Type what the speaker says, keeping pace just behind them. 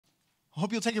I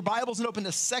hope you'll take your Bibles and open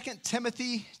to 2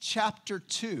 Timothy chapter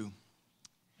 2.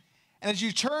 And as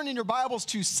you turn in your Bibles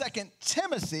to 2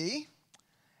 Timothy,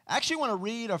 I actually want to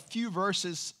read a few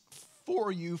verses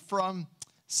for you from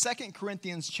 2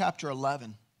 Corinthians chapter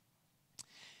 11.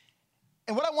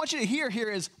 And what I want you to hear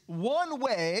here is one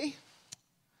way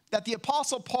that the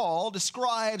Apostle Paul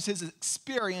describes his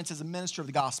experience as a minister of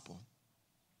the gospel.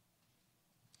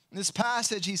 In this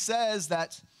passage, he says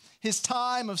that his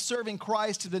time of serving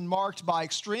Christ has been marked by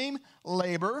extreme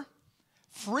labor,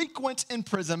 frequent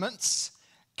imprisonments,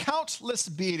 countless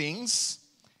beatings,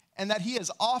 and that he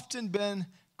has often been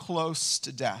close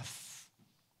to death.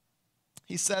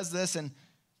 He says this, and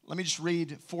let me just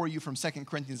read for you from 2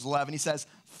 Corinthians 11. He says,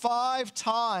 5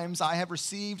 times I have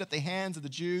received at the hands of the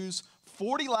Jews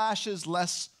 40 lashes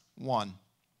less 1.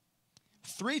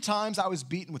 3 times I was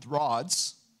beaten with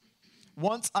rods.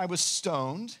 Once I was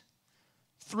stoned.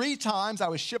 3 times I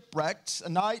was shipwrecked. A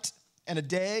night and a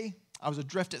day I was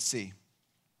adrift at sea.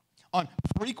 On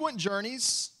frequent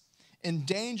journeys, in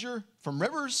danger from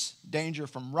rivers, danger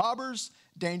from robbers,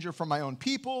 danger from my own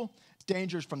people,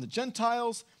 dangers from the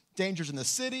Gentiles, dangers in the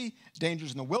city,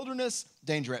 dangers in the wilderness,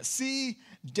 danger at sea,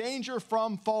 danger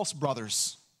from false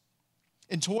brothers.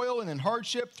 In toil and in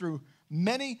hardship, through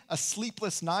many a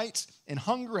sleepless night, in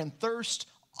hunger and thirst,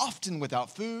 often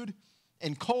without food,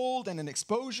 in cold and in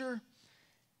exposure.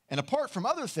 And apart from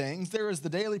other things, there is the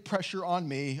daily pressure on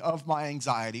me of my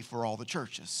anxiety for all the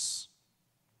churches.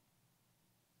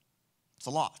 It's a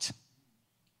lot.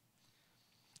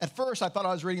 At first, I thought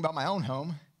I was reading about my own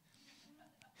home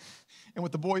and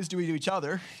what the boys do to each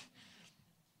other,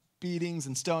 beatings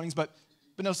and stonings, but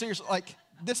no, seriously,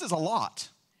 this is a lot,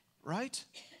 right?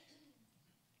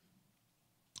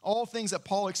 All things that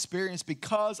Paul experienced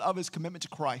because of his commitment to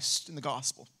Christ in the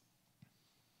gospel.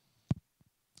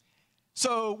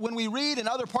 So when we read in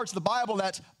other parts of the Bible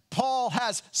that Paul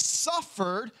has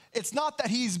suffered, it's not that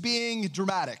he's being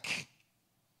dramatic.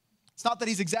 It's not that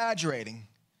he's exaggerating.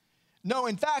 No,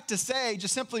 in fact, to say,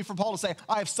 just simply for Paul to say,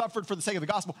 I have suffered for the sake of the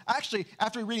gospel, actually,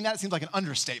 after reading that, it seems like an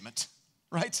understatement,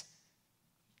 right?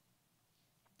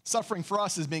 Suffering for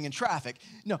us is being in traffic.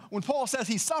 No, when Paul says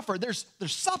he suffered, there's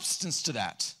substance to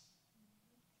that.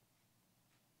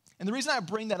 And the reason I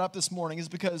bring that up this morning is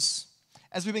because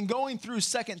as we've been going through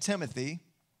 2 Timothy,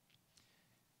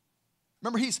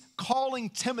 remember he's calling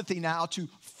Timothy now to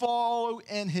follow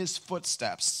in his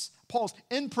footsteps. Paul's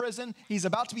in prison. He's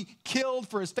about to be killed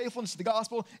for his faithfulness to the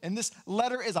gospel, and this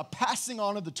letter is a passing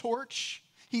on of the torch.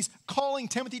 He's calling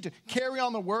Timothy to carry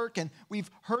on the work, and we've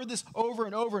heard this over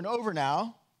and over and over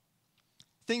now.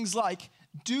 Things like,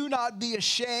 do not be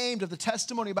ashamed of the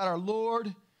testimony about our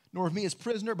Lord, nor of me as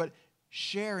prisoner, but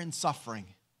share in suffering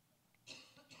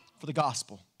for the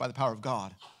gospel by the power of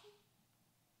God.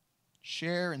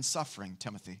 Share in suffering,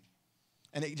 Timothy.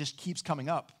 And it just keeps coming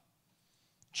up.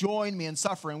 Join me in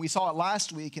suffering. We saw it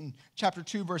last week in chapter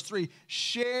 2, verse 3.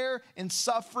 Share in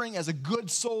suffering as a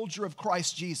good soldier of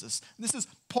Christ Jesus. This is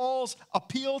Paul's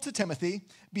appeal to Timothy.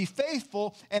 Be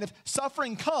faithful, and if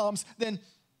suffering comes, then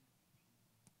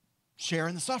share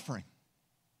in the suffering.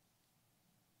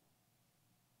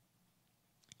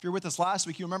 If you're with us last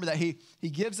week, you remember that he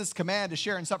gives this command to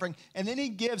share in suffering, and then he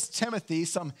gives Timothy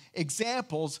some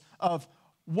examples of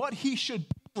what he should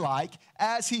be like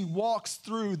as he walks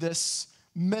through this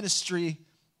ministry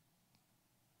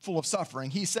full of suffering.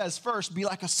 He says, first, be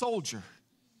like a soldier.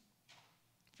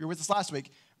 If you're with us last week,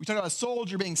 we talked about a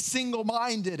soldier being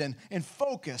single-minded and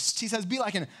focused. He says, be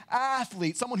like an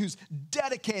athlete, someone who's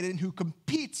dedicated and who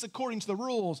competes according to the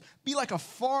rules. Be like a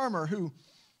farmer who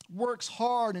works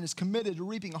hard and is committed to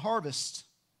reaping a harvest.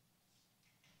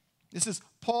 This is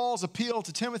Paul's appeal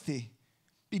to Timothy.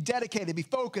 Be dedicated, be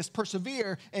focused,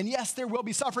 persevere, and yes, there will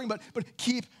be suffering, but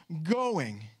keep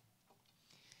going.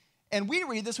 And we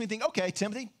read this and we think, okay,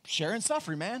 Timothy, share in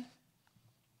suffering, man.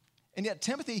 And yet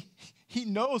Timothy, he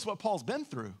knows what Paul's been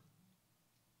through.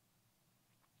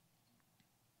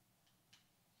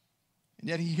 And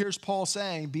yet he hears Paul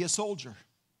saying, be a soldier,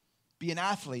 be an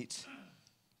athlete,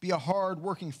 be a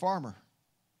hard-working farmer.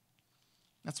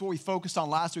 That's what we focused on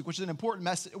last week, which is an important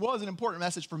message. It was an important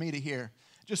message for me to hear.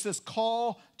 Just this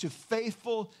call to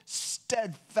faithful,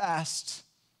 steadfast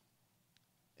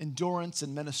endurance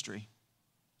in ministry.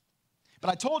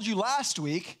 But I told you last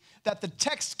week that the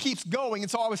text keeps going, and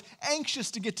so I was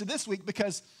anxious to get to this week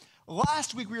because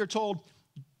last week we were told,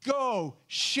 go,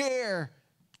 share,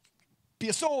 be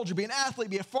a soldier, be an athlete,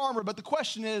 be a farmer. But the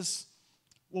question is,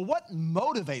 well, what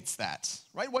motivates that,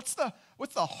 right? What's the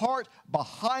heart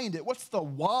behind it? What's the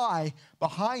why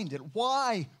behind it?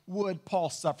 Why would Paul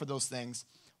suffer those things?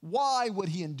 Why would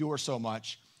he endure so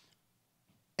much?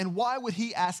 And why would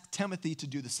he ask Timothy to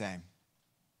do the same?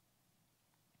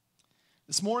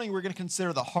 This morning, we're going to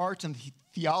consider the heart and the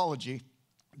theology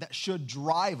that should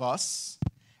drive us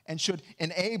and should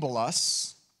enable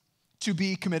us to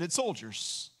be committed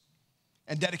soldiers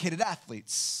and dedicated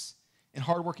athletes and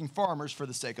hardworking farmers for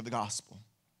the sake of the gospel.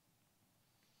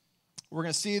 What we're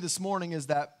going to see this morning is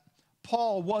that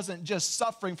Paul wasn't just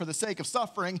suffering for the sake of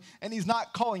suffering, and he's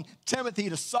not calling Timothy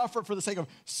to suffer for the sake of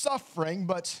suffering,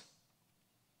 but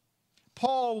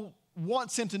Paul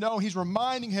wants him to know, he's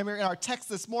reminding him here in our text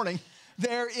this morning,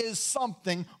 there is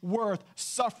something worth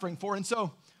suffering for. And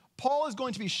so Paul is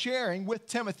going to be sharing with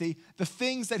Timothy the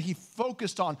things that he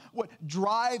focused on, what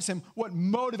drives him, what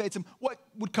motivates him, what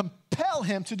would compel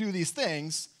him to do these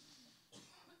things,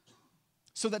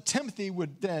 so that Timothy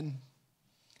would then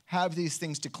have these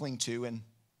things to cling to. And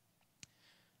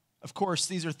of course,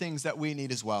 these are things that we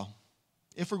need as well.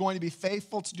 If we're going to be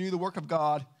faithful to do the work of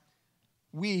God,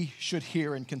 we should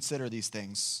hear and consider these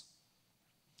things.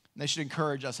 And they should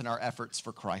encourage us in our efforts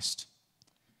for Christ.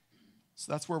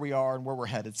 So that's where we are and where we're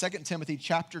headed. 2 Timothy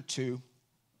chapter 2.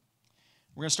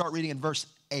 We're going to start reading in verse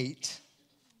 8.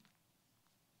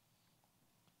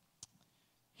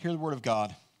 Hear the word of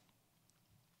God.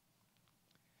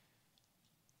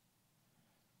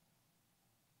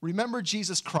 Remember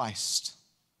Jesus Christ,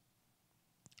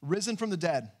 risen from the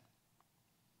dead,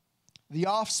 the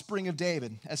offspring of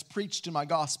David, as preached in my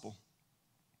gospel,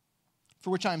 for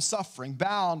which I am suffering,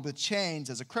 bound with chains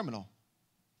as a criminal.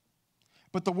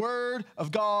 But the word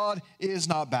of God is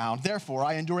not bound. Therefore,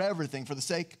 I endure everything for the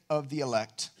sake of the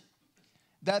elect,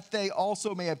 that they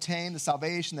also may obtain the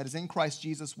salvation that is in Christ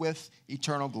Jesus with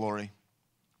eternal glory.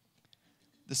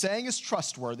 The saying is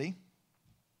trustworthy,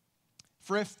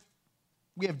 for if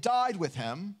we have died with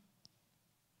him,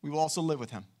 we will also live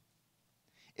with him.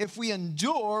 If we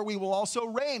endure, we will also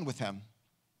reign with him.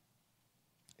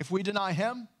 If we deny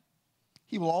him,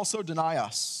 he will also deny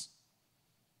us.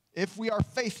 If we are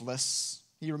faithless,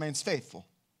 he remains faithful,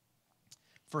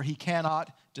 for he cannot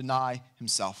deny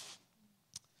himself.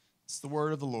 It's the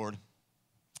word of the Lord.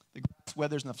 The grass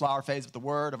withers and the flower fades, but the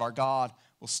word of our God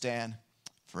will stand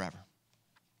forever.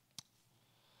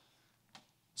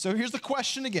 So here's the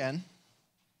question again.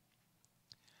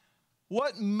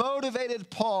 What motivated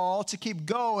Paul to keep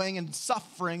going and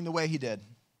suffering the way he did?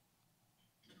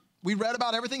 We read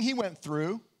about everything he went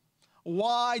through.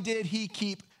 Why did he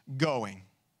keep going?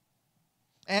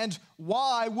 And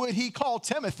why would he call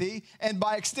Timothy, and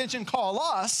by extension call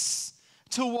us,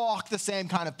 to walk the same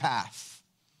kind of path?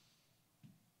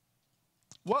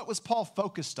 What was Paul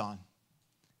focused on?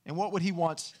 And what would he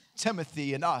want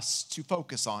Timothy and us to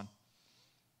focus on?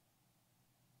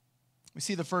 We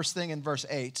see the first thing in verse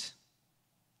 8.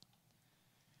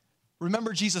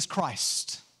 Remember Jesus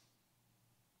Christ,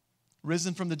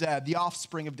 risen from the dead, the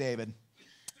offspring of David,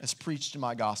 as preached in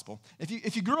my gospel.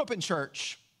 If you grew up in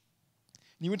church,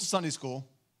 and you went to Sunday school,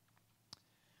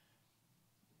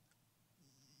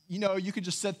 you know, you could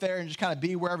just sit there and just kind of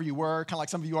be wherever you were, kind of like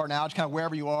some of you are now, just kind of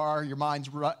wherever you are, your mind's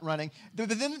running. But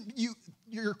then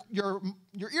your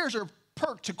ears are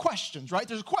perked to questions, right?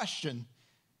 There's a question.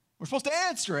 We're supposed to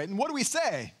answer it, and what do we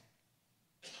say?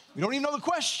 We don't even know the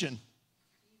question.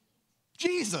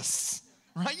 Jesus,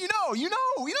 right? You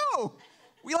know.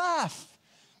 We laugh.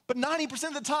 But 90%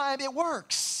 of the time, it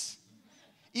works.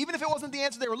 Even if it wasn't the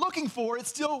answer they were looking for, it's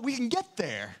still, we can get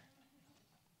there.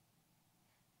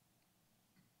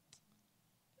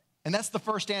 And that's the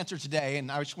first answer today,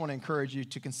 and I just want to encourage you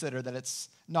to consider that it's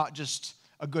not just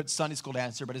a good Sunday school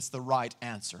answer, but it's the right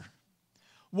answer.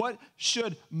 What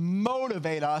should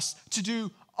motivate us to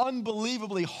do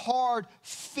unbelievably hard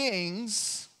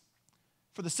things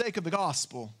for the sake of the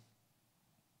gospel?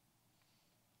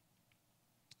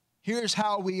 Here's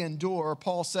how we endure.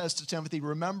 Paul says to Timothy,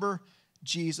 remember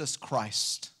Jesus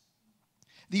Christ.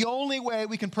 The only way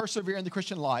we can persevere in the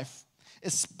Christian life,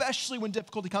 especially when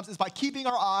difficulty comes, is by keeping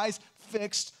our eyes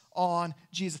fixed on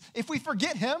Jesus. If we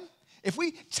forget him, if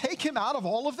we take him out of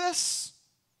all of this,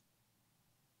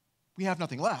 we have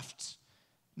nothing left,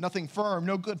 nothing firm,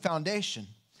 no good foundation.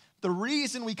 The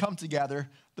reason we come together,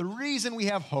 the reason we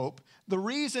have hope, the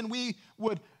reason we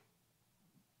would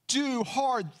do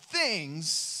hard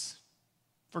things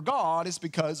for God is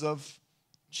because of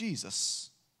Jesus.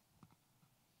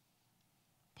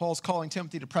 Paul's calling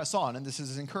Timothy to press on, and this is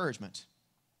his encouragement.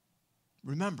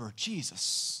 Remember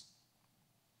Jesus.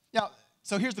 Now,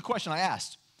 so here's the question I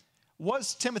asked.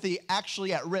 Was Timothy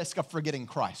actually at risk of forgetting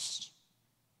Christ?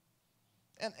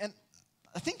 And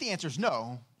I think the answer is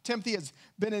no. Timothy has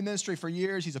been in ministry for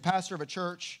years. He's a pastor of a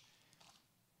church.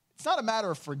 It's not a matter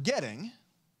of forgetting.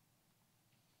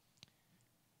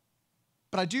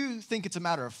 But I do think it's a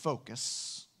matter of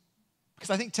focus, because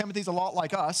I think Timothy's a lot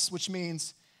like us, which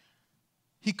means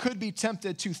he could be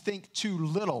tempted to think too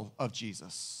little of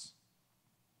Jesus.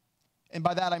 And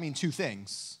by that I mean two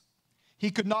things. He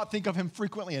could not think of him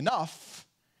frequently enough,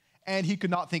 and he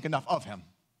could not think enough of him.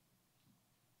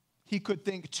 He could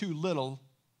think too little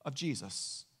of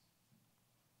Jesus.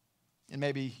 And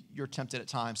maybe you're tempted at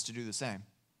times to do the same.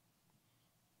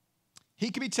 He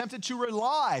could be tempted to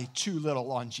rely too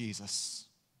little on Jesus,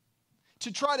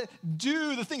 to try to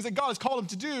do the things that God has called him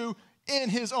to do in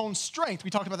his own strength. We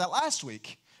talked about that last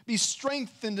week. Be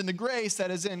strengthened in the grace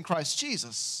that is in Christ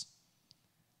Jesus.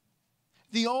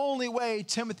 The only way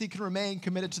Timothy can remain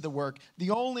committed to the work,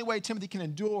 the only way Timothy can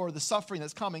endure the suffering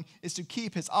that's coming, is to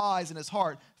keep his eyes and his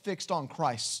heart fixed on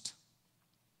Christ.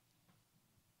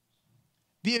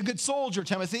 Be a good soldier,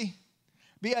 Timothy.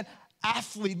 Be an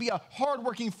athlete. Be a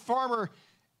hardworking farmer.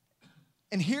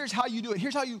 And here's how you do it.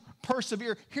 Here's how you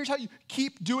persevere. Here's how you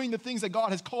keep doing the things that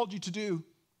God has called you to do.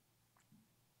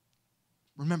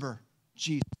 Remember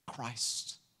Jesus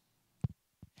Christ.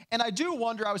 And I do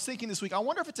wonder, I was thinking this week, I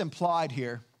wonder if it's implied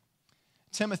here.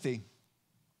 Timothy,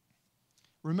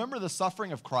 remember the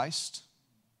suffering of Christ?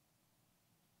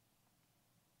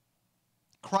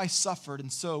 Christ suffered,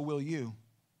 and so will you.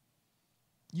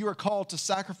 You are called to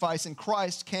sacrifice, and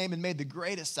Christ came and made the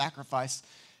greatest sacrifice.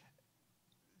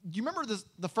 Do you remember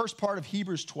the first part of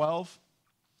Hebrews 12?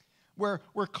 Where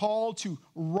we're called to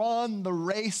run the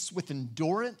race with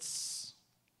endurance?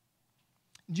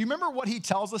 Do you remember what he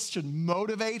tells us should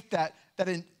motivate that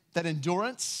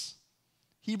endurance?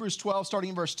 Hebrews 12,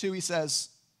 starting in verse 2, he says,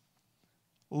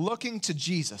 looking to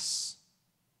Jesus,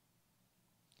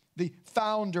 the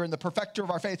founder and the perfecter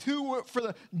of our faith, who for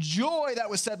the joy that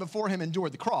was set before him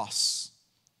endured the cross,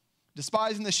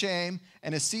 despising the shame,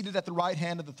 and is seated at the right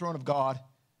hand of the throne of God.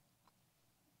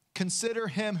 Consider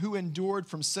him who endured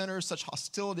from sinners such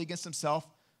hostility against himself.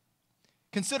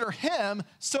 Consider him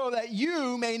so that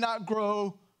you may not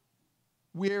grow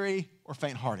weary or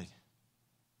faint-hearted.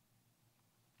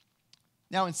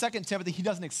 Now in 2 Timothy, he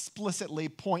doesn't explicitly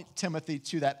point Timothy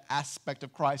to that aspect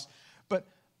of Christ, but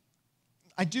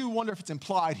I do wonder if it's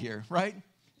implied here, right?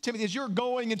 Timothy, as you're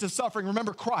going into suffering,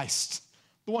 remember Christ,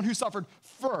 the one who suffered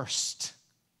first.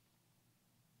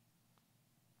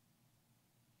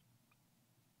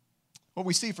 What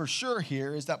we see for sure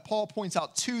here is that Paul points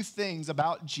out two things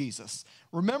about Jesus.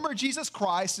 Remember Jesus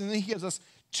Christ, and then he gives us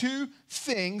two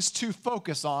things to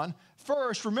focus on.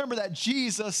 First, remember that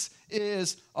Jesus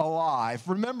is alive.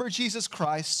 Remember Jesus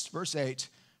Christ, verse 8,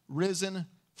 risen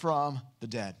from the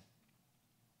dead.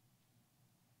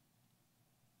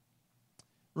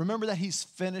 Remember that he's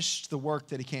finished the work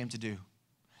that he came to do.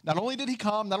 Not only did he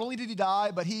come, not only did he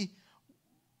die, but he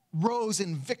rose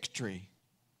in victory.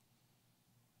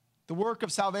 The work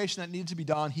of salvation that needed to be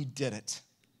done, he did it.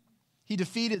 He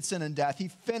defeated sin and death. He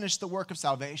finished the work of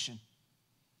salvation.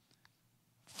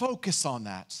 Focus on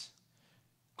that.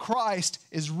 Christ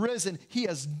is risen. He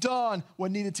has done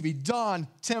what needed to be done.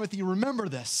 Timothy, remember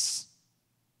this.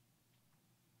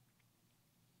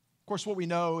 Of course, what we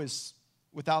know is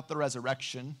without the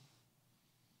resurrection,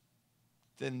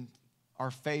 then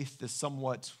our faith is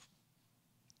somewhat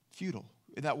futile.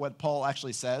 Isn't that what Paul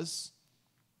actually says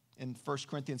in 1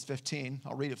 Corinthians 15?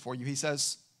 I'll read it for you. He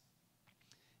says,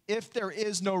 if there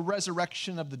is no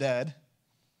resurrection of the dead,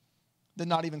 then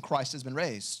not even Christ has been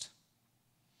raised.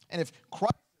 And if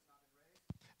Christ has not been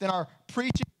raised, then our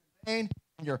preaching is in vain,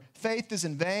 and your faith is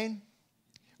in vain.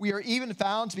 We are even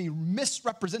found to be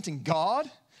misrepresenting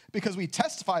God, because we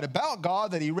testified about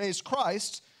God that he raised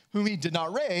Christ, whom he did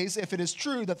not raise, if it is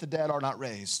true that the dead are not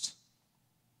raised.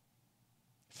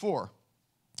 4,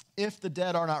 if the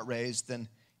dead are not raised, then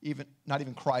not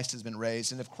even Christ has been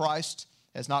raised. And if Christ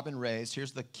has not been raised,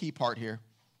 here's the key part here.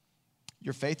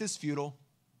 Your faith is futile,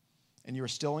 and you are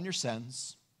still in your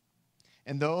sins.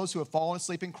 And those who have fallen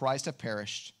asleep in Christ have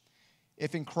perished.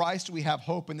 If in Christ we have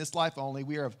hope in this life only,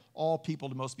 we are of all people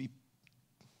most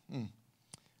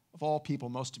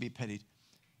to be pitied.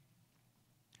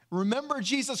 Remember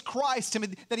Jesus Christ,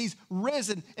 Timothy, that he's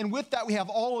risen. And with that, we have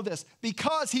all of this.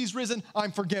 Because he's risen,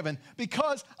 I'm forgiven.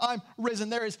 Because I'm risen,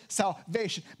 there is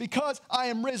salvation. Because I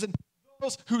am risen,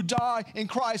 those who die in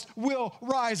Christ will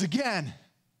rise again.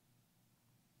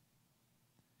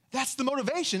 That's the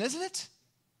motivation, isn't it?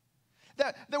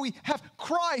 That we have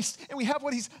Christ and we have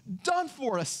what he's done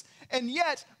for us. And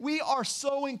yet we are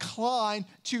so inclined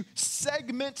to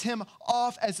segment him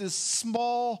off as a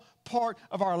small part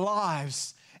of our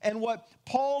lives. And what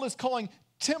Paul is calling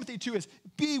Timothy to is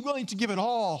be willing to give it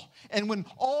all. And when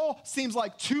all seems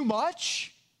like too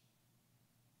much,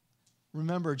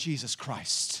 remember Jesus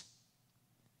Christ.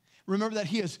 Remember that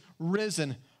he is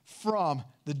risen from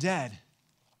the dead.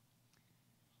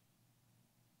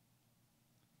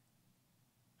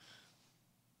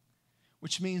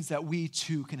 Which means that we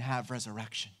too can have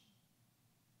resurrection.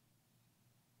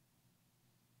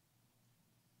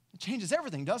 It changes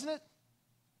everything, doesn't it?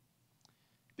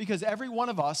 Because every one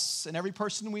of us and every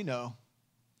person we know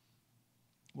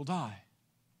will die.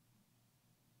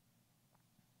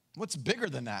 What's bigger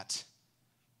than that?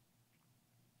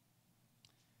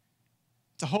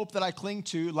 It's a hope that I cling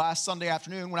to last Sunday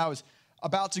afternoon when I was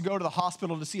about to go to the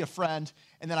hospital to see a friend,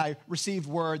 and then I received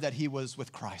word that he was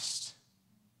with Christ.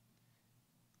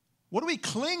 What do we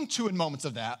cling to in moments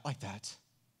of that, like that?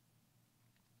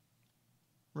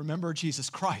 Remember Jesus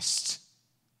Christ,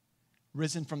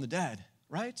 risen from the dead,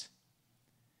 right?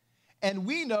 And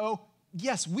we know,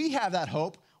 yes, we have that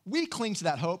hope. We cling to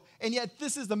that hope, and yet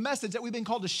this is the message that we've been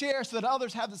called to share so that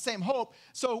others have the same hope.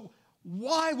 So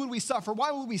why would we suffer?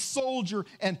 Why would we soldier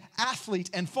and athlete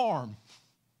and farm?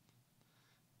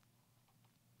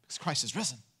 Because Christ is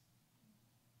risen.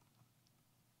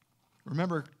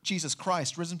 Remember Jesus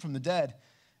Christ, risen from the dead,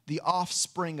 the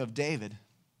offspring of David.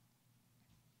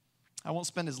 I won't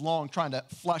spend as long trying to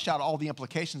flesh out all the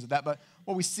implications of that, but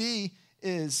what we see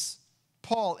is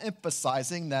Paul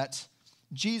emphasizing that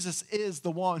Jesus is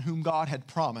the one whom God had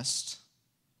promised.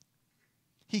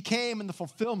 He came in the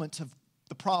fulfillment of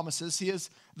the promises. He is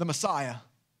the Messiah.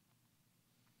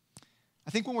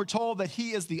 I think when we're told that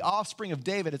he is the offspring of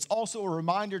David, it's also a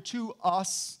reminder to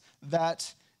us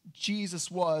that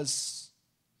Jesus was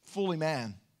fully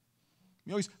man.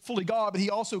 You know, he's fully God, but he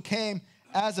also came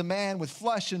as a man with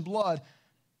flesh and blood,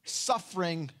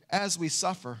 suffering as we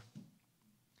suffer.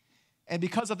 And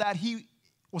because of that, he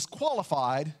was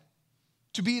qualified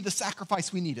to be the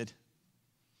sacrifice we needed,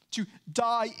 to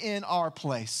die in our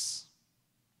place.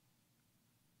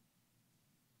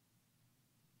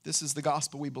 This is the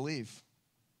gospel we believe,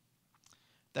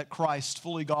 that Christ,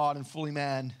 fully God and fully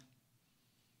man,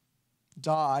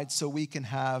 died so we can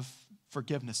have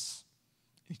forgiveness,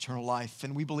 eternal life.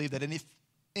 And we believe that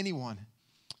anyone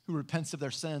who repents of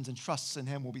their sins and trusts in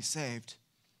him will be saved.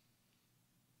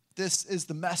 This is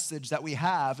the message that we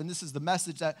have, and this is the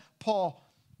message that Paul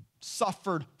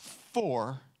suffered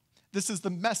for. This is the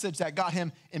message that got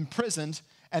him imprisoned,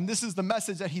 and this is the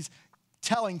message that he's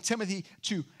telling Timothy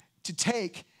to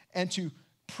take and to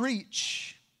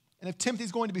preach. And if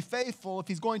Timothy's going to be faithful, if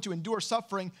he's going to endure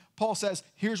suffering, Paul says,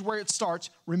 here's where it starts.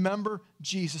 Remember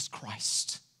Jesus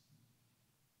Christ.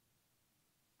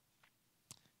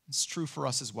 It's true for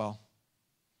us as well.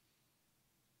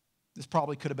 This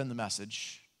probably could have been the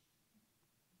message.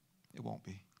 It won't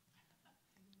be.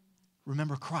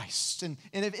 Remember Christ. And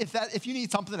if you need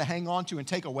something to hang on to and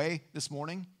take away this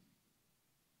morning,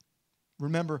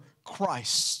 remember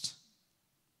Christ.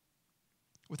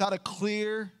 Without a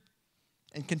clear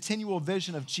and continual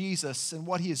vision of Jesus and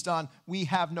what he has done, we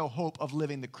have no hope of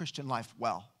living the Christian life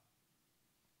well.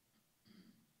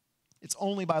 It's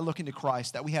only by looking to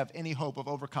Christ that we have any hope of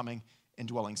overcoming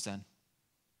indwelling sin.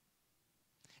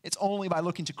 It's only by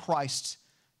looking to Christ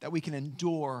that we can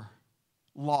endure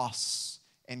loss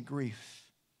and grief.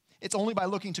 It's only by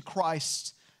looking to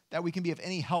Christ that we can be of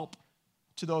any help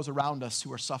to those around us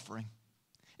who are suffering.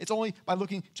 It's only by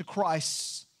looking to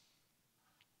Christ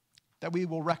that we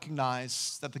will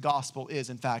recognize that the gospel is,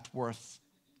 in fact, worth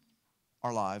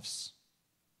our lives.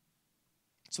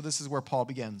 So this is where Paul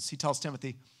begins. He tells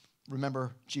Timothy,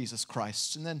 remember Jesus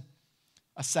Christ. And then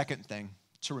a second thing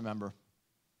to remember.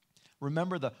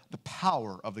 Remember the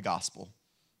power of the gospel.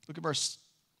 Look at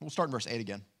we'll start in verse 8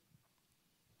 again.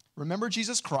 Remember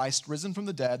Jesus Christ, risen from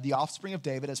the dead, the offspring of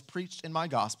David, as preached in my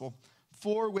gospel,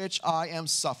 for which I am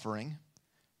suffering,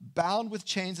 bound with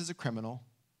chains as a criminal.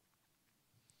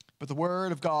 But the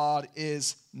word of God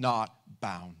is not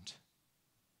bound.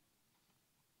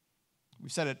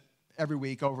 We've said it every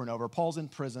week over and over. Paul's in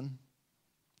prison.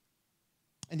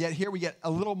 And yet here we get a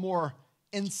little more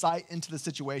insight into the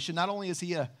situation. Not only is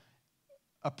he a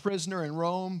prisoner in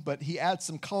Rome, but he adds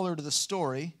some color to the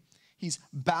story. He's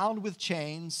bound with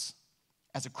chains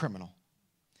as a criminal.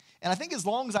 And I think as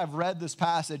long as I've read this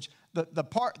passage, the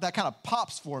part that kind of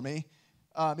pops for me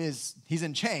is he's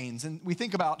in chains. And we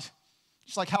think about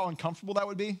just like how uncomfortable that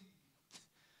would be.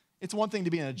 It's one thing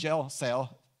to be in a jail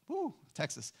cell. Woo,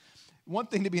 Texas. One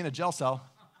thing to be in a jail cell.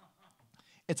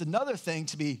 It's another thing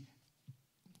to be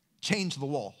chained to the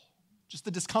wall. Just the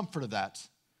discomfort of that.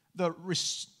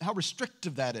 How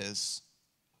restrictive that is.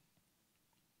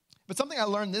 But something I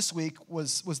learned this week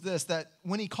was this, that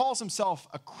when he calls himself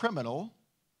a criminal,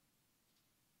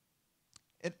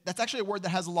 that's actually a word that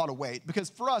has a lot of weight. Because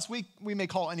for us, we may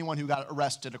call anyone who got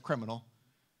arrested a criminal.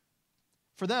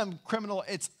 For them, criminal,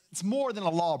 it's more than a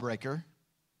lawbreaker.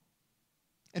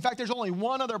 In fact, there's only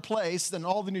one other place in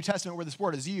all the New Testament where this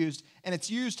word is used, and it's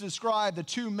used to describe the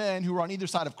two men who were on either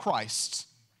side of Christ.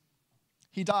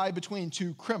 He died between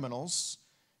two criminals,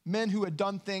 men who had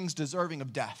done things deserving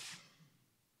of death.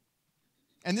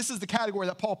 And this is the category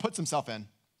that Paul puts himself in.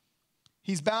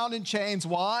 He's bound in chains.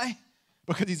 Why?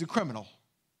 Because he's a criminal.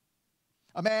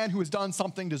 A man who has done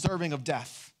something deserving of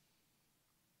death.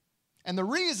 And the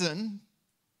reason,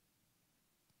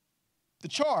 the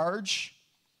charge,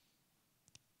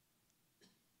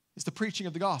 is the preaching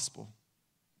of the gospel.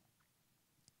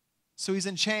 So he's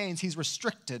in chains, he's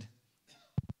restricted.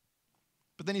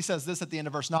 But then he says this at the end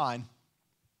of verse 9.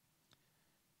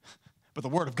 But the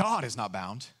word of God is not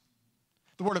bound.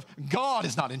 The word of God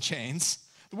is not in chains.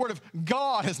 The word of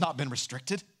God has not been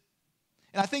restricted.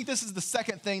 And I think this is the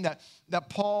second thing that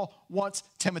Paul wants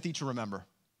Timothy to remember.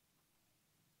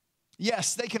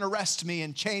 Yes, they can arrest me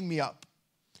and chain me up.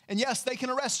 And yes, they can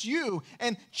arrest you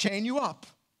and chain you up.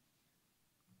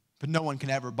 But no one can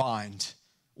ever bind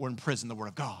or imprison the word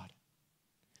of God.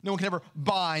 No one can ever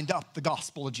bind up the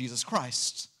gospel of Jesus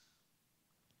Christ.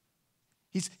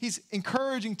 He's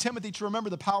encouraging Timothy to remember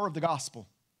the power of the gospel.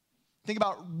 Think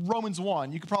about Romans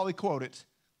 1. You could probably quote it.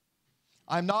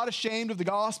 I'm not ashamed of the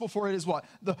gospel, for it is what?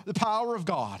 The power of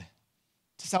God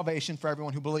to salvation for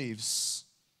everyone who believes.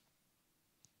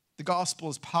 The gospel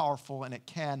is powerful and it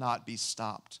cannot be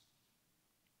stopped.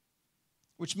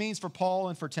 Which means for Paul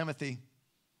and for Timothy,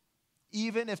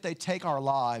 even if they take our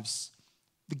lives,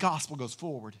 the gospel goes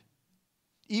forward.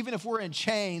 Even if we're in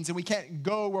chains and we can't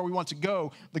go where we want to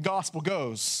go, the gospel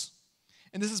goes.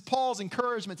 And this is Paul's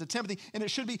encouragement to Timothy, and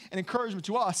it should be an encouragement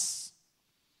to us.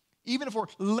 Even if we're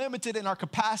limited in our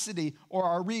capacity or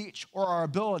our reach or our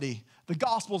ability, the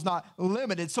gospel is not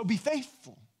limited, so be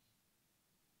faithful.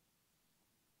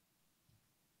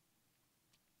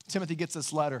 Timothy gets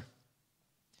this letter.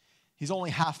 He's only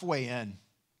halfway in.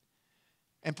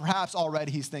 And perhaps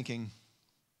already he's thinking,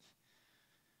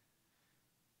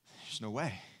 there's no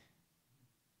way.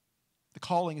 The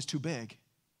calling is too big.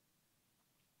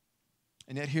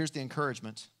 And yet here's the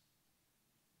encouragement.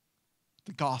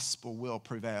 The gospel will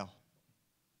prevail.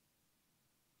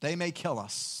 They may kill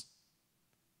us,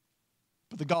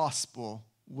 but the gospel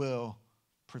will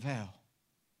prevail.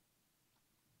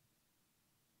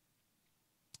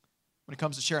 When it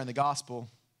comes to sharing the gospel,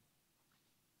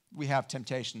 we have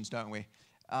temptations, don't we?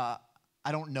 I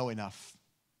don't know enough.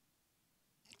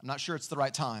 I'm not sure it's the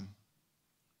right time.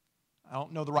 I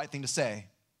don't know the right thing to say.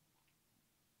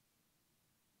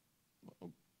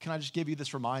 Can I just give you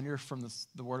this reminder from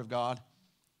the Word of God?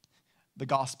 The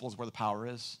gospel is where the power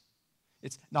is.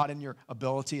 It's not in your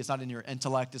ability. It's not in your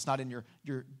intellect. It's not in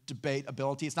your debate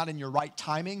ability. It's not in your right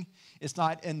timing. It's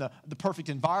not in the perfect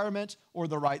environment or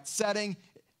the right setting.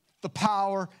 The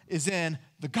power is in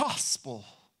the gospel.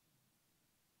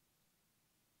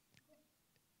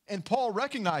 And Paul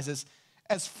recognizes,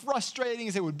 as frustrating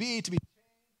as it would be to be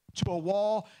chained to a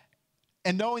wall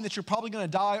and knowing that you're probably going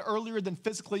to die earlier than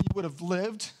physically you would have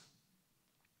lived,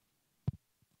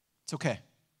 it's okay.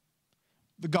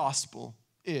 The gospel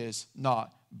is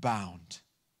not bound.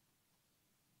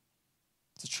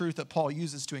 It's a truth that Paul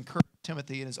uses to encourage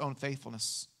Timothy in his own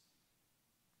faithfulness.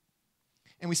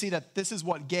 And we see that this is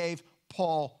what gave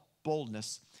Paul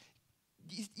boldness.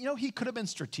 You know, he could have been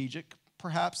strategic,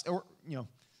 perhaps, or,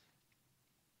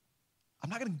 I'm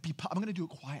going to do it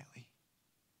quietly,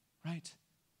 right?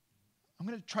 I'm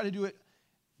going to try to do it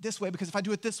this way because if I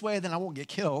do it this way, then I won't get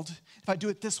killed. If I do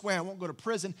it this way, I won't go to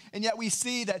prison. And yet we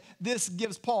see that this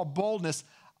gives Paul boldness.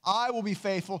 I will be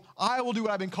faithful. I will do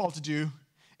what I've been called to do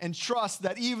and trust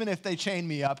that even if they chain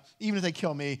me up, even if they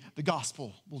kill me, the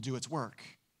gospel will do its work.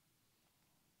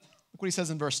 Look what he says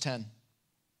in verse 10.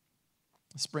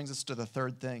 This brings us to the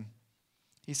third thing.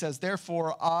 He says,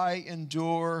 therefore I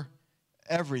endure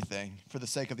everything for the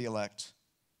sake of the elect,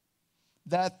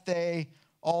 that they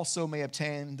also may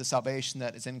obtain the salvation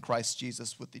that is in Christ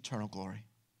Jesus with eternal glory.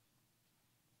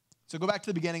 So go back to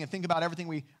the beginning and think about everything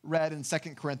we read in 2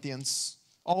 Corinthians,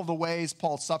 all of the ways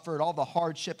Paul suffered, all the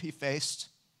hardship he faced.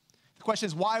 The question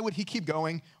is, why would he keep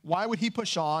going? Why would he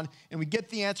push on? And we get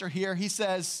the answer here. He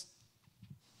says,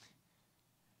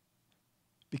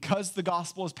 because the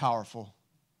gospel is powerful,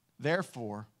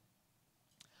 therefore,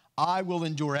 I will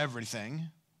endure everything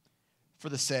for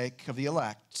the sake of the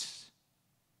elect.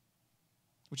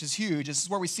 Which is huge. This is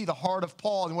where we see the heart of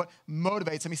Paul and what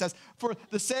motivates him. He says, for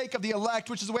the sake of the elect,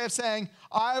 which is a way of saying,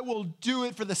 I will do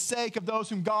it for the sake of those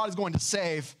whom God is going to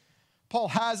save. Paul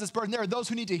has this burden. There are those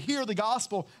who need to hear the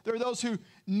gospel. There are those who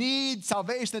need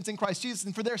salvation that's in Christ Jesus.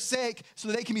 And for their sake, so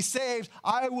that they can be saved,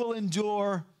 I will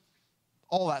endure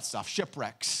all that stuff,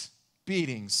 shipwrecks,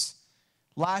 beatings,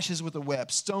 lashes with a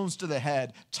whip, stones to the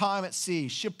head, time at sea,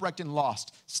 shipwrecked and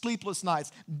lost, sleepless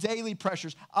nights, daily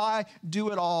pressures. I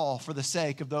do it all for the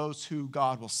sake of those who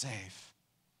God will save.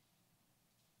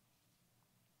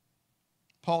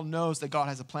 Paul knows that God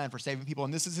has a plan for saving people,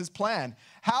 and this is his plan.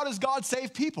 How does God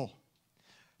save people?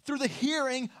 Through the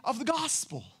hearing of the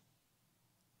gospel.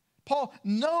 Paul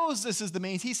knows this is the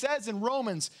means. He says in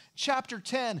Romans chapter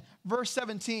 10, verse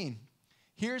 17,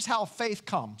 here's how faith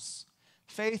comes.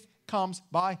 Faith comes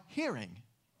by hearing.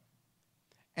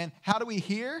 And how do we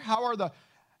hear? How are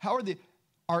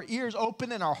our ears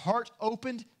opened and our heart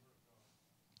opened?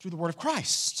 Through the word of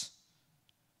Christ.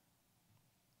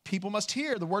 People must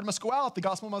hear. The word must go out. The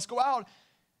gospel must go out.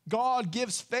 God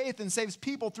gives faith and saves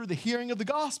people through the hearing of the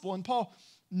gospel. And Paul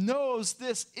knows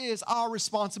this is our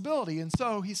responsibility. And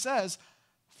so he says,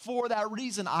 for that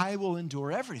reason, I will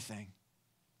endure everything.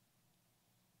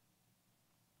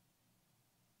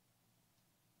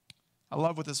 I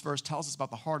love what this verse tells us about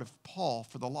the heart of Paul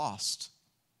for the lost.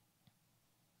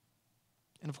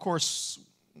 And of course,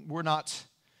 we're not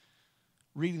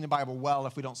reading the Bible well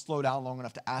if we don't slow down long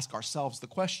enough to ask ourselves the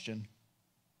question,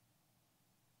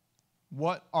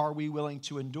 what are we willing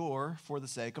to endure for the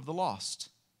sake of the lost?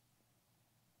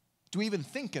 Do we even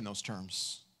think in those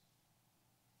terms?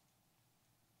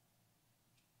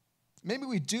 Maybe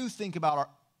we do think about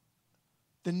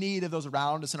the need of those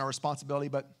around us and our responsibility,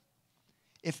 but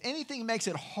if anything makes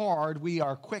it hard, we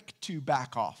are quick to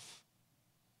back off.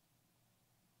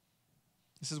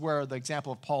 This is where the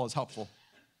example of Paul is helpful.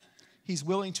 He's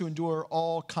willing to endure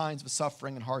all kinds of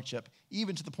suffering and hardship,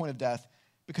 even to the point of death,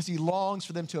 because he longs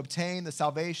for them to obtain the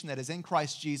salvation that is in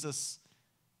Christ Jesus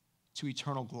to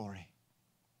eternal glory.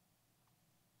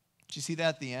 Did you see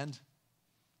that at the end?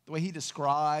 The way he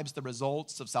describes the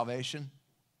results of salvation.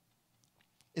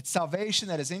 It's salvation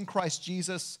that is in Christ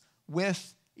Jesus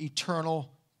with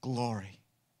eternal glory.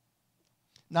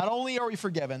 Not only are we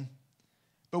forgiven,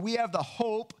 but we have the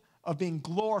hope of being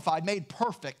glorified, made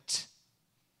perfect,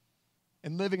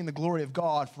 and living in the glory of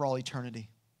God for all eternity.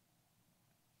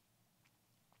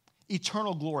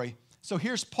 Eternal glory. So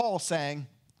here's Paul saying,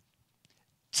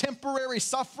 temporary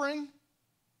suffering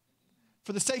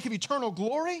for the sake of eternal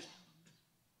glory,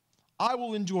 I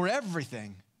will endure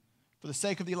everything for the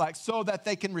sake of the elect so that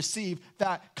they can receive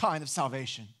that kind of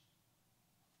salvation.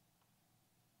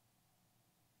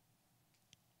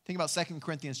 Think about 2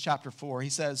 Corinthians chapter 4. He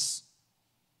says,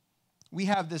 we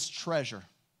have this treasure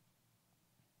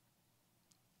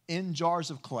in jars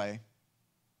of clay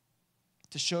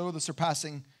to show the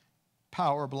surpassing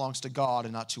power belongs to God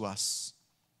and not to us.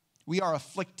 We are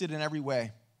afflicted in every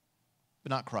way, but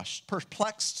not crushed.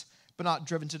 Perplexed, but not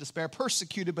driven to despair.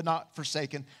 Persecuted, but not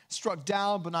forsaken. Struck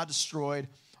down, but not destroyed.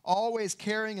 Always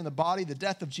carrying in the body the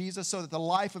death of Jesus, so that the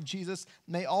life of Jesus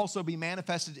may also be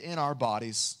manifested in our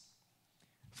bodies.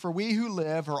 For we who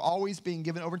live are always being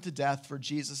given over to death for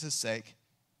Jesus' sake,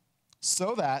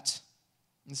 so that,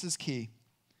 this is key,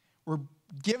 we're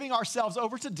giving ourselves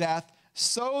over to death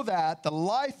so that the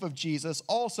life of Jesus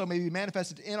also may be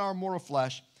manifested in our mortal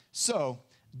flesh. So,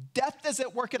 death is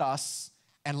at work in us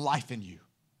and life in you.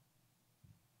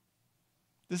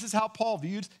 This is how Paul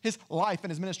viewed his life and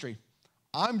his ministry.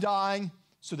 I'm dying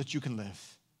so that you can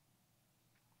live.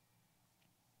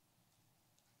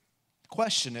 The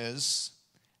question is,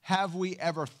 have we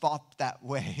ever thought that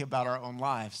way about our own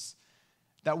lives?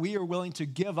 That we are willing to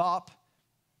give up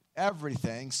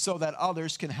everything so that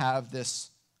others can have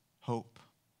this hope.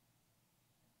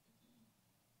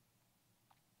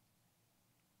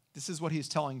 This is what he's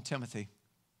telling Timothy.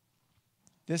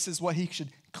 This is what he should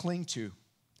cling to.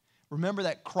 Remember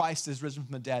that Christ is risen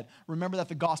from the dead. Remember that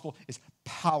the gospel is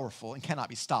powerful and cannot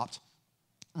be stopped.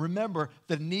 Remember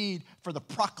the need for the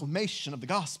proclamation of the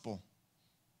gospel.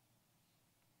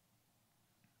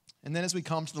 And then as we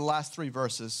come to the last three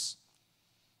verses,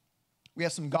 we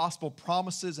have some gospel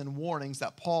promises and warnings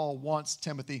that Paul wants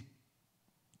Timothy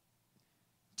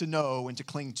to know and to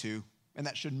cling to, and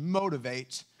that should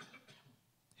motivate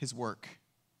his work.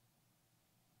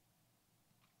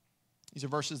 These are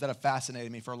verses that have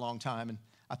fascinated me for a long time, and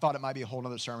I thought it might be a whole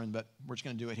other sermon, but we're just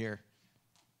going to do it here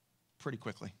pretty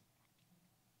quickly.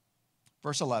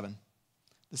 Verse 11,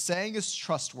 the saying is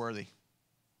trustworthy.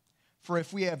 For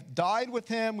if we have died with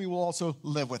him, we will also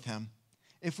live with him.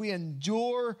 If we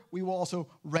endure, we will also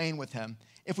reign with him.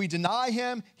 If we deny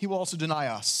him, he will also deny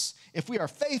us. If we are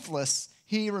faithless,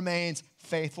 he remains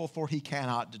faithful, for he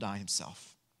cannot deny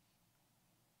himself.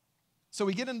 So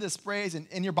we get into this phrase, and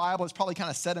in your Bible, it's probably kind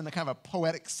of set in the kind of a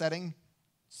poetic setting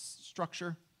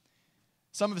structure.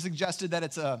 Some have suggested that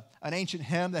it's an ancient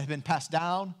hymn that had been passed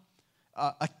down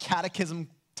a catechism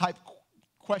type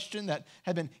question that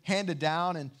had been handed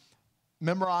down and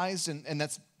memorized, and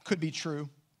that could be true.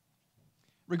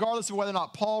 Regardless of whether or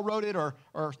not Paul wrote it or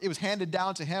it was handed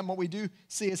down to him, what we do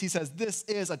see is he says, this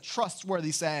is a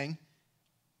trustworthy saying,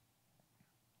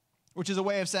 which is a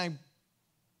way of saying,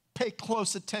 pay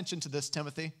close attention to this,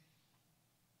 Timothy.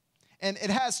 And it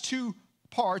has two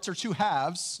parts or two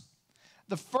halves.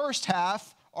 The first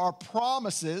half are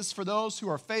promises for those who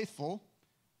are faithful,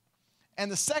 and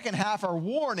the second half are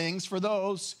warnings for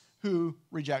those who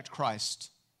reject Christ.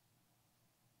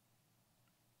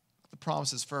 The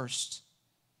promises first.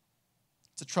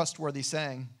 It's a trustworthy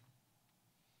saying.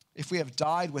 If we have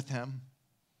died with him,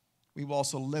 we will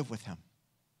also live with him.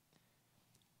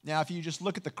 Now, if you just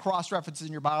look at the cross references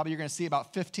in your Bible, you're going to see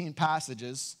about 15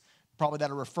 passages, probably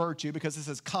that are referred to, because this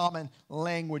is common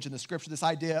language in the scripture, this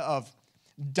idea of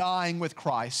dying with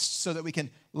Christ so that we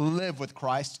can live with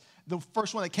Christ. The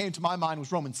first one that came to my mind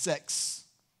was Romans 6.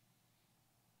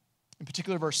 In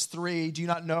particular, verse 3, do you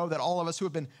not know that all of us who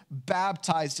have been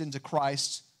baptized into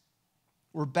Christ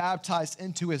were baptized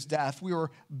into his death? We were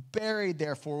buried,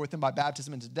 therefore, with him by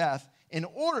baptism into death, in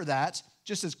order that,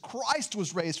 just as Christ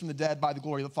was raised from the dead by the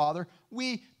glory of the Father,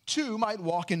 we too might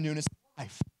walk in newness of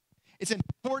life. It's an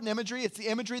important imagery. It's the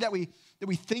imagery that we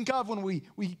think of when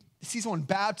we see someone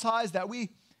baptized, that we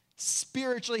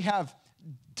spiritually have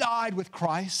died with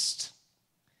Christ.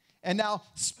 And now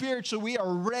spiritually we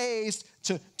are raised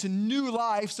to new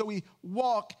life, so we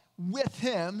walk with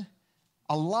him,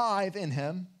 alive in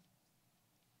him.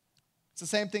 It's the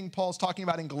same thing Paul's talking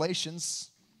about in Galatians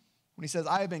when he says,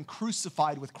 I have been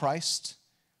crucified with Christ.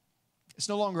 It's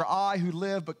no longer I who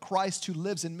live, but Christ who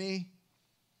lives in me.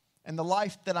 And the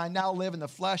life that I now live in the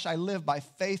flesh, I live by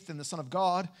faith in the Son of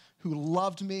God who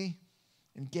loved me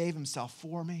and gave himself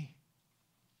for me.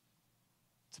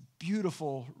 It's a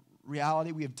beautiful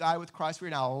reality. We have died with Christ. We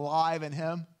are now alive in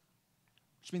him,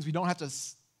 which means we don't have to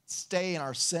stay in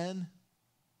our sin.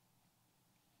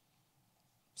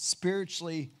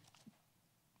 Spiritually,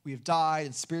 we have died,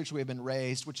 and spiritually we have been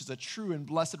raised, which is a true and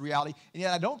blessed reality. And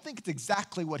yet I don't think it's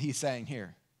exactly what he's saying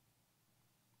here.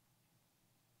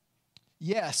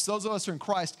 Yes, those of us who are in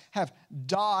Christ have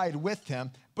died with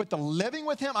him, but the living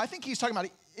with him, I think he's talking about,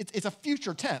 it's a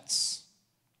future tense.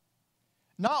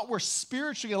 Not we're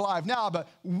spiritually alive now, but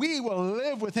we will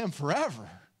live with him forever.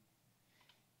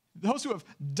 Those who have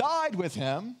died with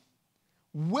him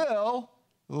will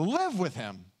live with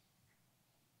him.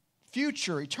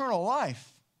 Future, eternal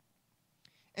life.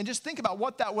 And just think about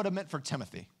what that would have meant for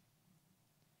Timothy.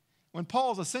 When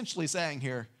Paul's essentially saying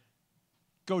here,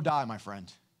 go die, my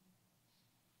friend.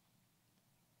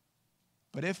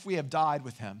 But if we have died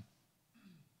with him,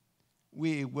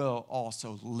 we will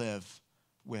also live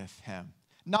with him.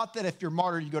 Not that if you're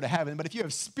martyred, you go to heaven, but if you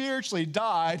have spiritually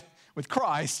died with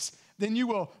Christ, then you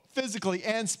will physically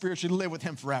and spiritually live with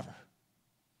him forever.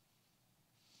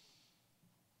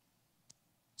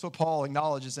 So Paul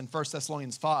acknowledges in 1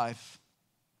 Thessalonians 5,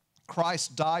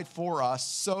 Christ died for us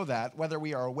so that, whether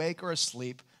we are awake or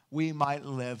asleep, we might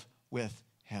live with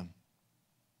him.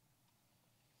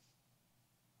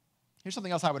 Here's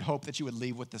something else I would hope that you would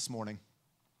leave with this morning.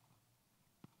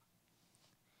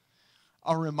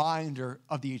 A reminder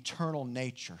of the eternal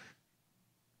nature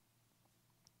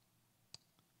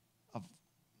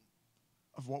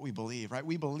of what we believe, right?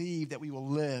 We believe that we will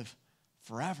live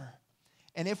forever.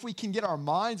 And if we can get our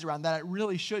minds around that, it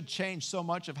really should change so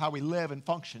much of how we live and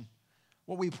function,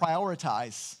 what we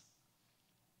prioritize,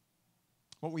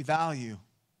 what we value,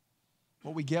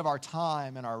 what we give our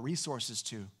time and our resources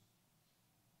to.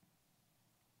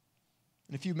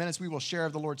 In a few minutes, we will share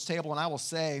of the Lord's table, and I will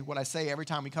say what I say every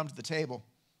time we come to the table,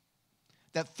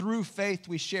 that through faith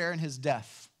we share in his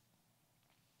death,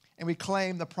 and we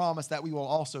claim the promise that we will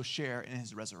also share in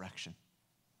his resurrection.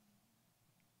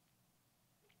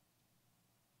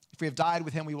 If we have died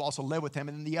with him, we will also live with him.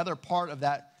 And then the other part of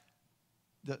that,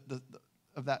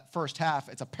 of that first half,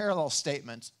 it's a parallel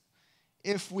statement.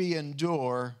 If we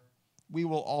endure, we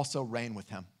will also reign with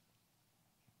him.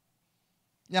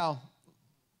 Now,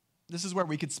 this is where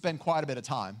we could spend quite a bit of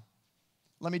time.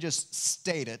 Let me just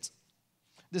state it.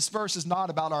 This verse is not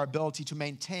about our ability to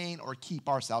maintain or keep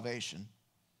our salvation.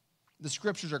 The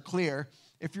scriptures are clear.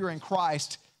 If you're in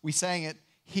Christ, we sang it,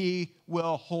 he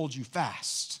will hold you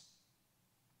fast.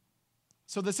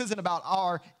 So this isn't about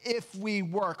our, if we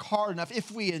work hard enough,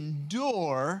 if we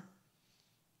endure.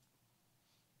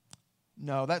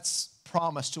 No, that's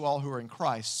promised to all who are in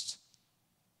Christ.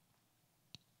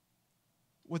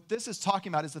 What this is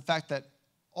talking about is the fact that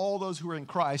all those who are in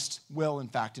Christ will, in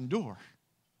fact, endure.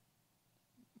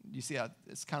 You see how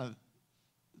it's kind of,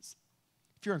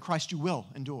 if you're in Christ, you will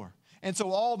endure. And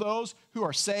so all those who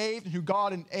are saved and who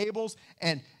God enables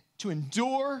and to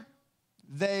endure,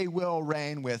 they will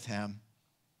reign with him.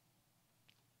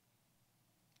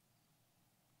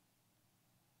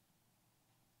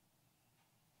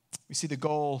 We see the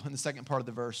goal in the second part of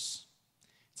the verse.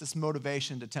 It's this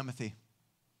motivation to Timothy.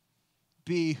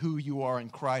 Be who you are in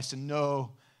Christ and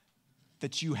know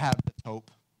that you have this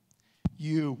hope.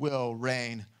 You will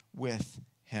reign with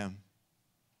him.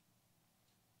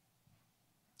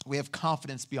 We have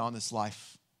confidence beyond this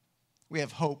life. We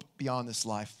have hope beyond this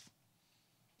life.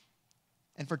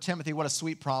 And for Timothy, what a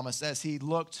sweet promise as he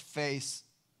looked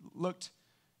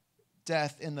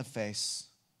death in the face,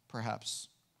 perhaps.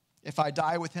 If I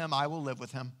die with him, I will live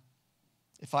with him.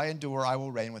 If I endure, I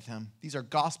will reign with him. These are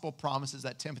gospel promises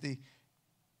that Timothy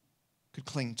could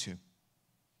cling to.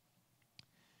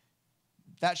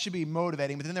 That should be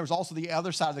motivating. But then there was also the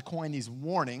other side of the coin, these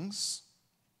warnings.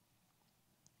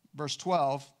 Verse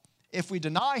 12, if we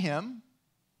deny him,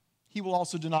 he will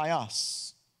also deny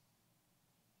us.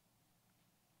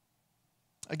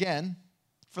 Again,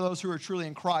 for those who are truly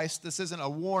in Christ, this isn't a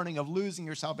warning of losing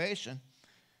your salvation.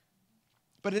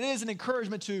 But it is an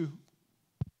encouragement to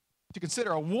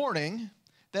consider, a warning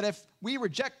that if we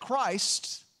reject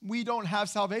Christ, we don't have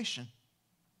salvation.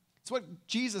 It's what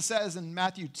Jesus says in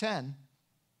Matthew 10.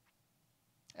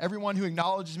 Everyone who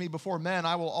acknowledges me before men,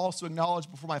 I will also acknowledge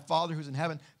before my Father who's in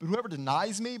heaven. But whoever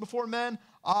denies me before men,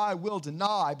 I will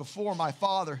deny before my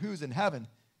Father who's in heaven.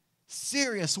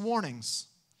 Serious warnings.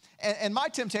 And my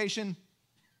temptation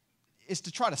is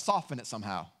to try to soften it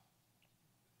somehow.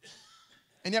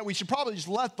 And yet we should probably just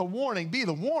let the warning be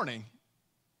the warning.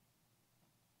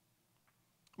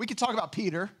 We could talk about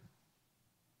Peter.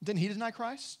 Didn't he deny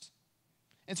Christ?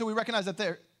 And so we recognize that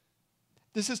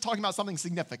this is talking about something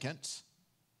significant,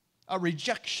 a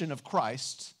rejection of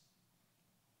Christ.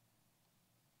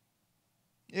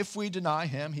 If we deny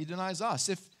him, he denies us.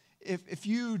 If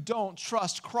you don't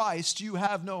trust Christ, you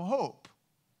have no hope.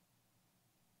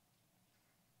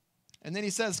 And then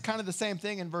he says kind of the same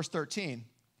thing in verse 13.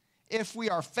 If we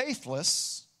are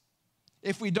faithless,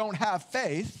 if we don't have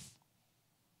faith,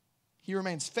 he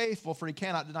remains faithful, for he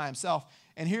cannot deny himself.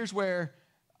 And here's where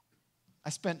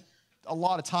I spent a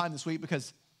lot of time this week,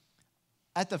 because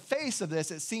at the face of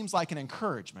this, it seems like an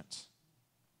encouragement.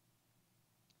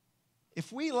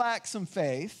 If we lack some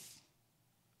faith,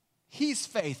 he's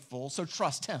faithful, so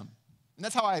trust him. And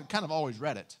that's how I kind of always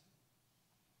read it.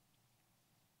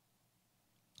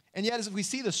 And yet, as we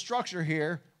see the structure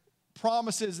here,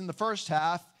 promises in the first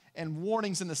half and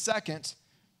warnings in the second,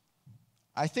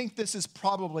 I think this is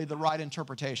probably the right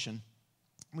interpretation.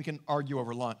 We can argue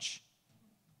over lunch.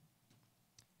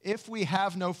 If we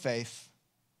have no faith,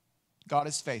 God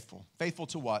is faithful. Faithful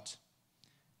to what?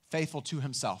 Faithful to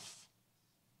himself.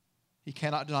 He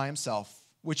cannot deny himself,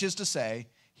 which is to say,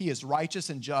 he is righteous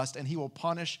and just, and he will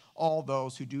punish all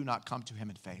those who do not come to him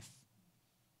in faith.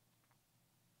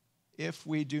 If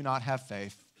we do not have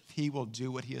faith, he will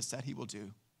do what he has said he will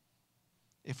do.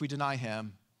 If we deny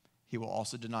him, he will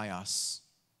also deny us.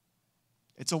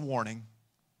 It's a warning.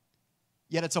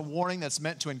 Yet it's a warning that's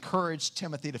meant to encourage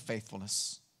Timothy to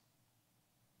faithfulness.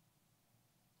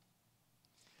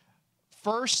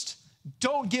 First,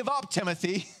 don't give up,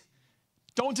 Timothy.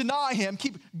 Don't deny him.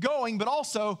 Keep going, but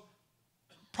also,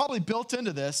 probably built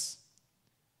into this,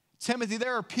 Timothy,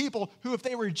 there are people who, if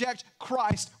they reject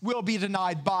Christ, will be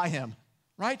denied by him,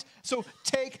 right? So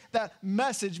take that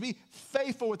message. Be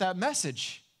faithful with that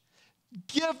message.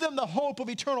 Give them the hope of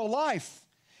eternal life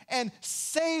and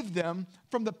save them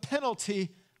from the penalty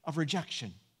of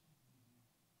rejection.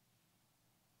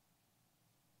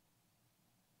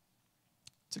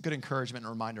 It's a good encouragement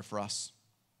and reminder for us.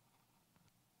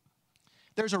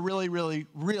 There's a really, really,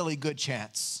 really good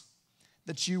chance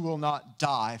that you will not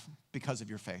die because of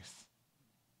your faith.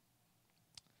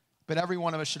 But every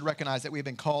one of us should recognize that we've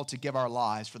been called to give our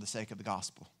lives for the sake of the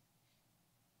gospel.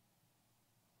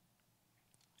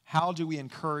 How do we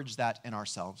encourage that in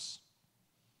ourselves?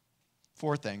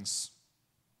 4 things.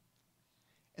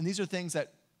 And these are things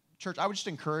that, church, I would just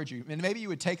encourage you. And maybe you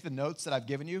would take the notes that I've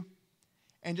given you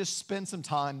and just spend some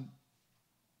time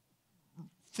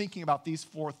thinking about these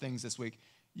 4 things this week.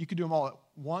 You could do them all at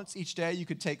once each day. You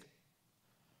could take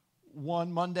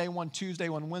one Monday, one Tuesday,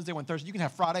 one Wednesday, one Thursday. You can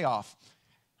have Friday off.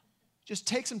 Just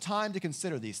take some time to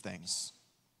consider these things.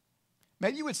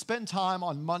 Maybe you would spend time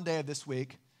on Monday of this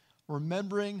week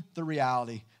remembering the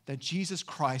reality that Jesus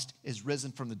Christ is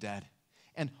risen from the dead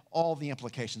and all the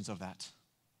implications of that.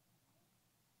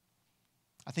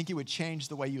 I think it would change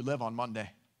the way you live on Monday.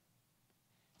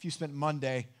 If you spent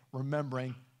Monday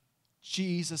remembering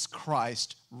Jesus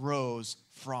Christ rose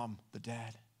from the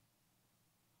dead.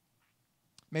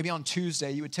 Maybe on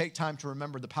Tuesday, you would take time to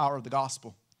remember the power of the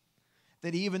gospel.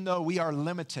 That even though we are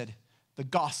limited, the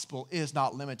gospel is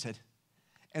not limited.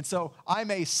 And so I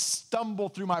may stumble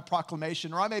through my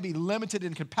proclamation, or I may be limited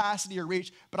in capacity or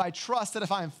reach, but I trust that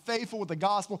if I am faithful with the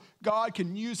gospel, God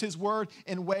can use his word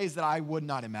in ways that I would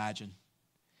not imagine.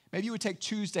 Maybe you would take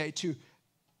Tuesday to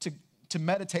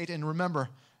meditate and remember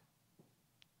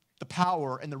the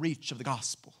power and the reach of the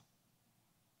gospel.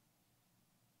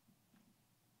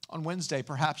 On Wednesday,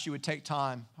 perhaps you would take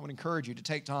time, I would encourage you to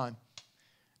take time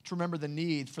to remember the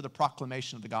need for the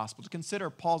proclamation of the gospel, to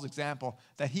consider Paul's example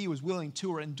that he was willing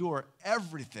to endure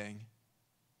everything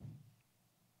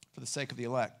for the sake of the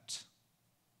elect.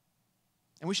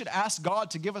 And we should ask God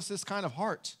to give us this kind of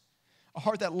heart, a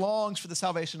heart that longs for the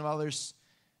salvation of others,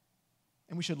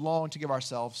 and we should long to give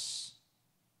ourselves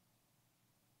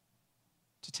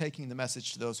to taking the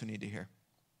message to those who need to hear.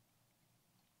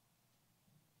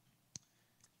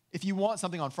 If you want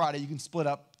something on Friday, you can split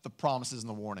up the promises and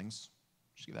the warnings.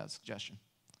 Just give that a suggestion.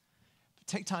 But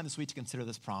take time this week to consider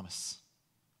this promise.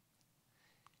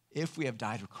 If we have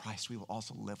died with Christ, we will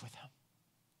also live with him.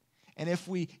 And if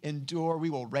we endure, we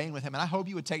will reign with him. And I hope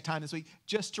you would take time this week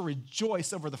just to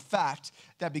rejoice over the fact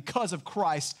that because of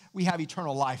Christ, we have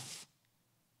eternal life.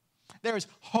 There is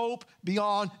hope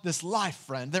beyond this life,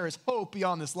 friend. There is hope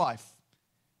beyond this life.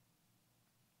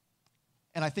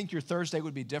 And I think your Thursday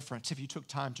would be different if you took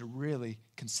time to really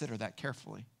consider that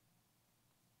carefully.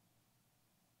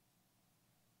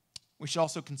 We should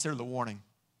also consider the warning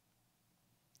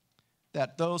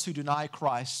that those who deny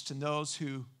Christ and those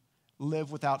who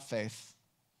live without faith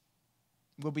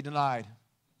will be denied,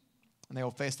 and they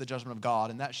will face the judgment of God.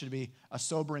 And that should be a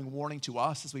sobering warning to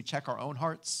us as we check our own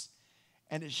hearts,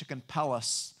 and it should compel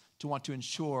us to want to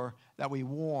ensure that we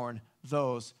warn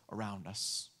those around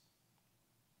us.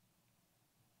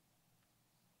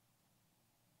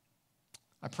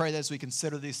 I pray that as we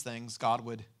consider these things, God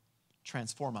would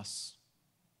transform us,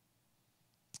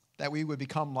 that we would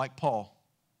become like Paul,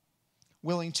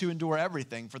 willing to endure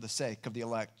everything for the sake of the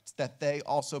elect, that they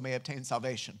also may obtain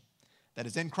salvation that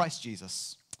is in Christ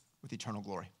Jesus with eternal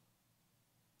glory.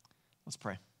 Let's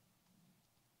pray.